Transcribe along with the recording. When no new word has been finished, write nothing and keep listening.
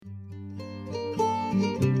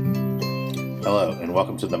Hello, and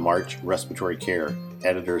welcome to the March Respiratory Care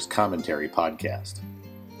Editor's Commentary podcast.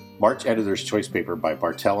 March Editor's Choice paper by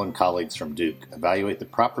Bartel and colleagues from Duke evaluate the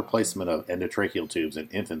proper placement of endotracheal tubes in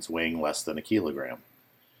infants weighing less than a kilogram.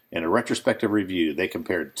 In a retrospective review, they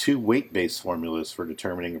compared two weight-based formulas for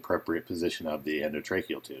determining appropriate position of the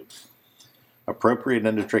endotracheal tube. Appropriate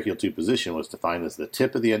endotracheal tube position was defined as the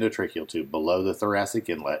tip of the endotracheal tube below the thoracic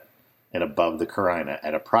inlet and above the carina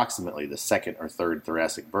at approximately the second or third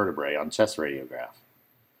thoracic vertebrae on chest radiograph.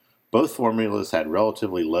 Both formulas had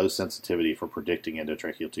relatively low sensitivity for predicting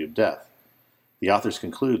endotracheal tube death. The authors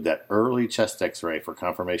conclude that early chest X-ray for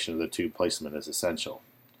confirmation of the tube placement is essential.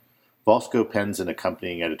 Volsko pens an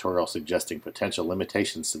accompanying editorial suggesting potential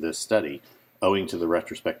limitations to this study, owing to the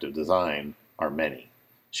retrospective design, are many.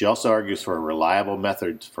 She also argues for a reliable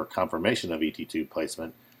method for confirmation of ET tube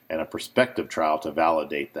placement and a prospective trial to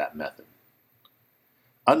validate that method.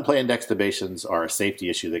 Unplanned extubations are a safety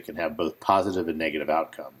issue that can have both positive and negative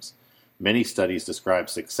outcomes. Many studies describe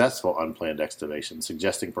successful unplanned extubation,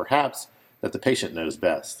 suggesting perhaps that the patient knows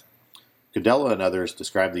best. Cadella and others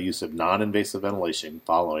describe the use of non-invasive ventilation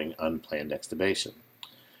following unplanned extubation.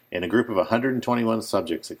 In a group of 121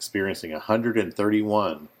 subjects experiencing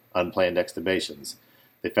 131 unplanned extubations,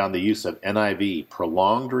 they found the use of NIV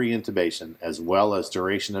prolonged reintubation as well as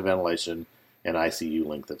duration of ventilation and ICU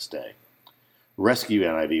length of stay. Rescue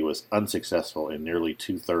NIV was unsuccessful in nearly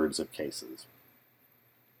two-thirds of cases.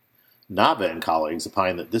 Nava and colleagues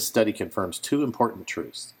opine that this study confirms two important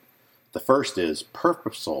truths. The first is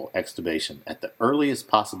purposeful extubation at the earliest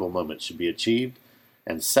possible moment should be achieved,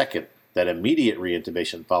 and second, that immediate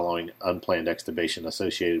reintubation following unplanned extubation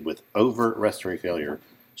associated with overt respiratory failure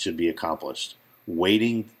should be accomplished.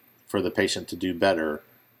 Waiting for the patient to do better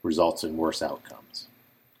results in worse outcomes.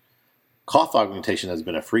 Cough augmentation has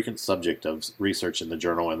been a frequent subject of research in the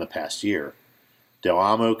journal in the past year. Del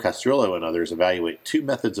Amo, Castrillo, and others evaluate two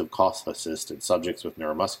methods of cough assist in subjects with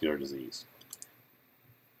neuromuscular disease.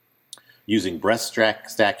 Using breath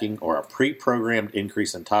stacking or a pre-programmed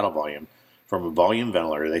increase in tidal volume from a volume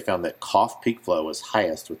ventilator, they found that cough peak flow was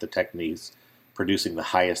highest with the techniques producing the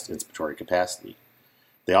highest inspiratory capacity.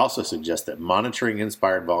 They also suggest that monitoring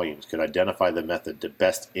inspired volumes could identify the method to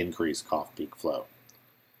best increase cough peak flow.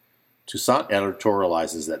 Toussaint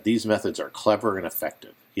editorializes that these methods are clever and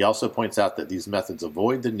effective. He also points out that these methods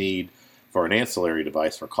avoid the need for an ancillary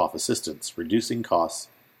device for cough assistance, reducing costs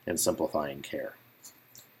and simplifying care.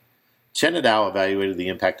 Chen et al. Evaluated the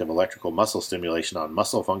impact of electrical muscle stimulation on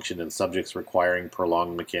muscle function in subjects requiring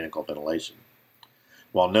prolonged mechanical ventilation.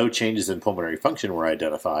 While no changes in pulmonary function were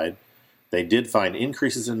identified, they did find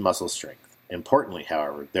increases in muscle strength. Importantly,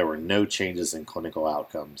 however, there were no changes in clinical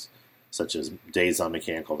outcomes, such as days on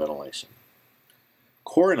mechanical ventilation.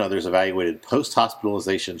 Core and others evaluated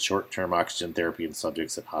post-hospitalization short-term oxygen therapy in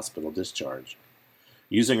subjects at hospital discharge.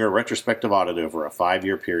 Using a retrospective audit over a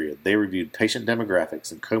 5-year period, they reviewed patient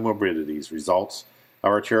demographics and comorbidities, results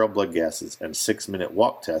of arterial blood gases, and 6-minute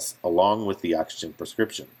walk tests along with the oxygen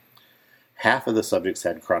prescription. Half of the subjects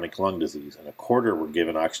had chronic lung disease, and a quarter were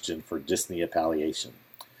given oxygen for dyspnea palliation.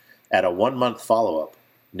 At a 1-month follow-up,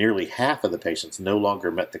 nearly half of the patients no longer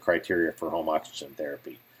met the criteria for home oxygen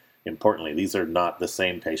therapy. Importantly, these are not the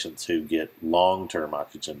same patients who get long-term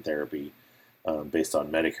oxygen therapy based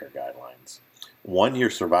on Medicare guidelines. 1-year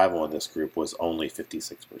survival in this group was only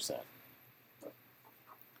 56%.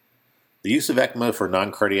 The use of ECMO for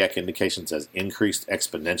non-cardiac indications has increased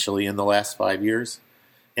exponentially in the last 5 years.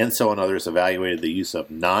 Enso and others evaluated the use of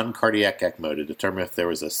non-cardiac ECMO to determine if there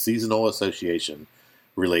was a seasonal association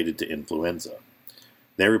related to influenza.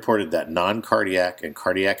 They reported that non-cardiac and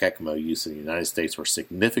cardiac ECMO use in the United States were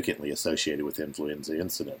significantly associated with influenza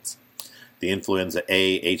incidence. The influenza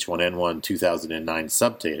A H1N1 2009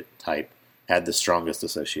 subtype had the strongest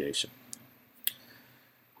association.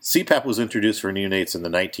 CPAP was introduced for neonates in the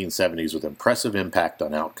 1970s with impressive impact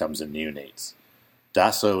on outcomes in neonates.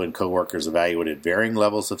 Dasso and co-workers evaluated varying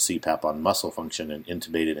levels of CPAP on muscle function in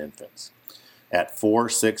intubated infants. At 4,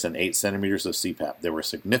 6, and 8 centimeters of CPAP, there were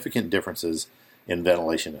significant differences in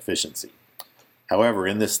ventilation efficiency. However,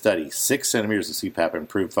 in this study, 6 centimeters of CPAP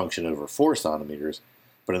improved function over 4 centimeters,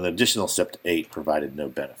 but an additional step to 8 provided no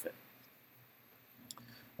benefit.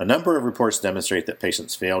 A number of reports demonstrate that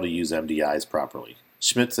patients fail to use MDIs properly.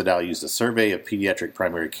 Schmitz et al. Used a survey of pediatric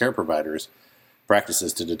primary care providers'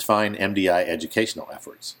 practices to define MDI educational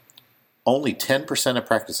efforts. Only 10% of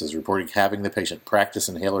practices reported having the patient practice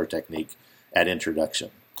inhaler technique at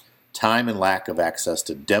introduction. Time and lack of access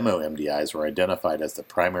to demo MDIs were identified as the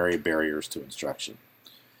primary barriers to instruction.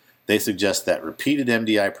 They suggest that repeated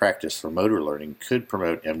MDI practice for motor learning could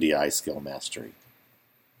promote MDI skill mastery.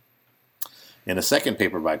 In a second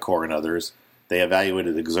paper by Core and others, They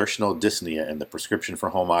evaluated exertional dyspnea and the prescription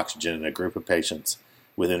for home oxygen in a group of patients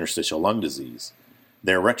with interstitial lung disease.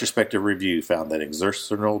 Their retrospective review found that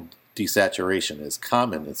exertional desaturation is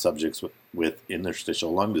common in subjects with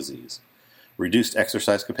interstitial lung disease. Reduced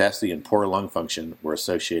exercise capacity and poor lung function were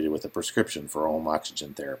associated with a prescription for home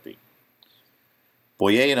oxygen therapy.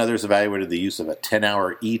 Boyer and others evaluated the use of a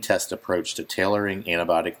 10-hour E-test approach to tailoring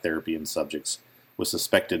antibiotic therapy in subjects with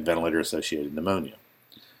suspected ventilator-associated pneumonia.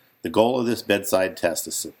 The goal of this bedside test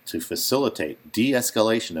is to facilitate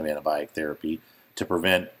de-escalation of antibiotic therapy to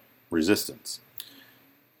prevent resistance.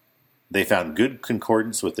 They found good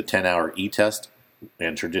concordance with the 10-hour E-test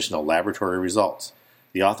and traditional laboratory results.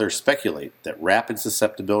 The authors speculate that rapid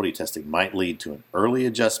susceptibility testing might lead to an early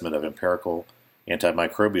adjustment of empirical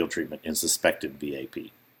antimicrobial treatment in suspected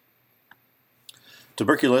VAP.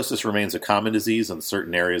 Tuberculosis remains a common disease in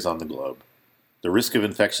certain areas on the globe. The risk of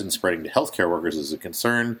infection spreading to healthcare workers is a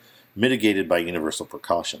concern mitigated by universal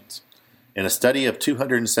precautions. In a study of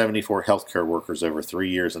 274 healthcare workers over 3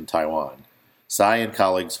 years in Taiwan, Tsai and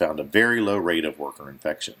colleagues found a very low rate of worker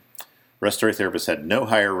infection. Respiratory therapists had no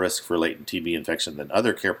higher risk for latent TB infection than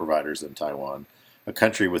other care providers in Taiwan, a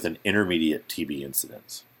country with an intermediate TB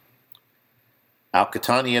incidence.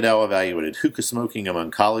 Al-Khatani et al. Evaluated hookah smoking among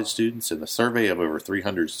college students. In a survey of over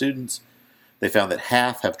 300 students, they found that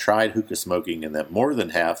half have tried hookah smoking and that more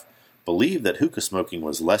than half believed that hookah smoking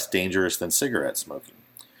was less dangerous than cigarette smoking.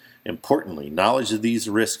 Importantly, knowledge of these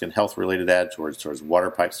risks and health-related attitudes towards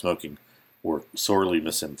water pipe smoking were sorely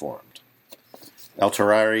misinformed.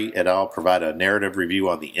 El-Tarari et al. Provide a narrative review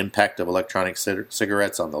on the impact of electronic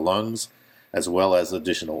cigarettes on the lungs, as well as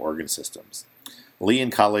additional organ systems. Lee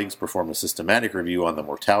and colleagues performed a systematic review on the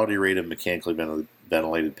mortality rate of mechanically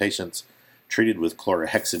ventilated patients treated with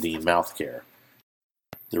chlorhexidine mouth care.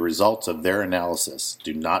 The results of their analysis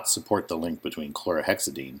do not support the link between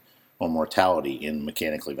chlorhexidine or mortality in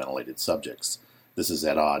mechanically ventilated subjects. This is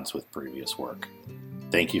at odds with previous work.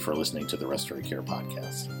 Thank you for listening to the Respiratory Care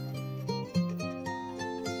Podcast.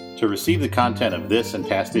 To receive the content of this and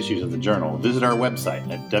past issues of the journal, visit our website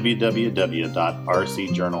at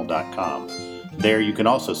www.rcjournal.com. There you can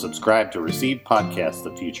also subscribe to receive podcasts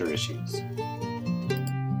of future issues.